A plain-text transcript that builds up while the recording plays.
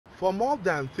For more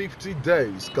than 50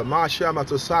 days, commercial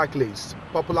motorcyclists,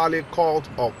 popularly called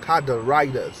Okada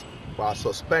riders, were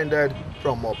suspended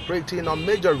from operating on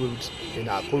major routes in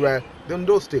Akure, the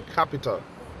Ondo state capital.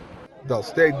 The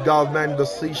state government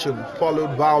decision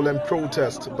followed violent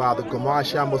protests by the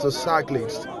commercial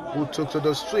motorcyclists who took to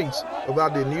the streets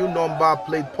over the new number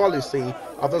plate policy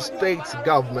of the state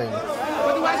government.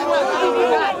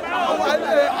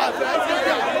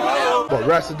 But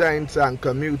residents and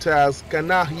commuters can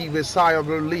now heave a sigh of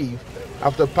relief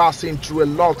after passing through a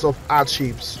lot of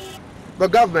hardships. The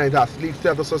government has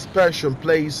lifted the suspension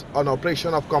placed on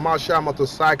operation of commercial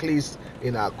motorcyclists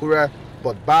in Akure,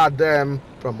 but barred them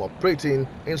from operating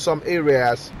in some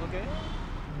areas. Okay.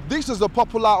 This is the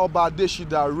popular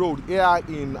Obadeshida Road here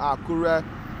in Akure.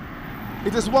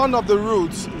 It is one of the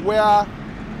routes where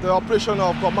the operation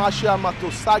of commercial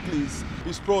motorcyclists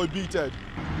is prohibited.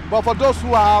 But for those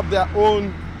who have their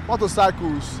own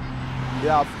motorcycles, they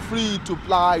are free to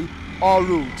ply all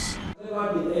routes. I've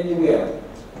never been anywhere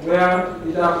where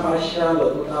either partial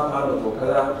or total part of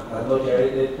Okada has not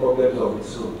generated problems of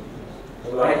its own.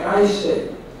 So like I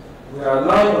said, we are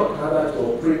allowing Okada to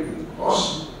operate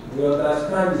because we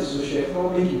understand the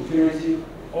socio-economic inferiority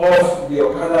of the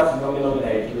Okada phenomenon in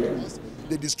Nigeria.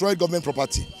 They destroyed government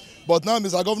property. But now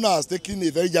Mr. Governor has taken a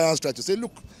very giant stride to say,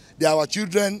 look, they are our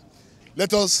children,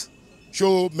 let us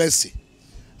show mercy.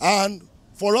 And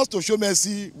for us to show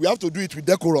mercy, we have to do it with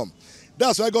decorum.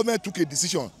 That's why government took a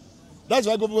decision. That's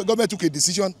why government took a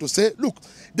decision to say, look,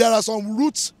 there are some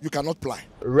routes you cannot ply.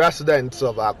 Residents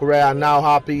of Akure are now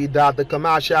happy that the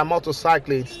commercial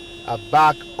motorcyclists are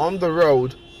back on the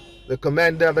road. They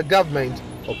commended the government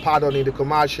for pardoning the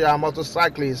commercial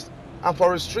motorcyclists and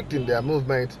for restricting their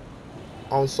movement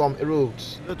on some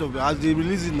routes. As they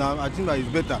release it now, I think that it's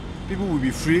better. People will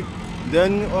be free.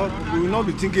 Then we will not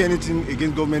be thinking anything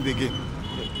against government again.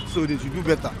 So they should do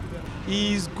better.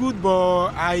 It's good, but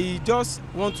I just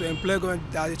want to employ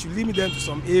government that they should limit them to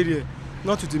some area,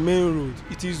 not to the main road.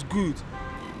 It is good.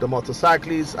 The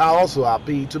motorcyclists are also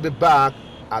happy to be back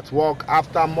at work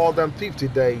after more than 50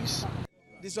 days.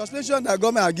 The suspension that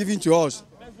government are giving to us,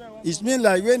 it means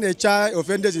like when a child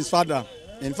offends his father,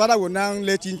 and father will now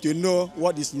let him to know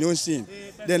what is no sin.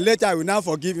 Then later I will now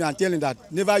forgive him and tell him that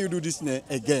never you do this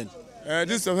again.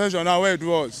 This suspension now where it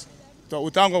was. So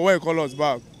we thank God where he called us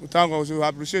back. We thank God, we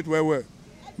appreciate where we are.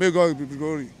 May God be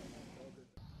glory.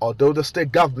 Although the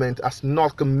state government has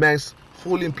not commenced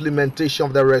full implementation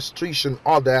of the restriction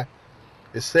order,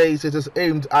 it says it is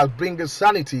aimed at bringing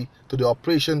sanity to the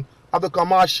operation of the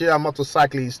commercial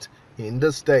motorcyclists in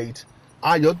the state.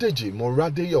 Ayodeji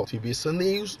Moradeyo, TVC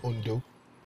News, Ondo.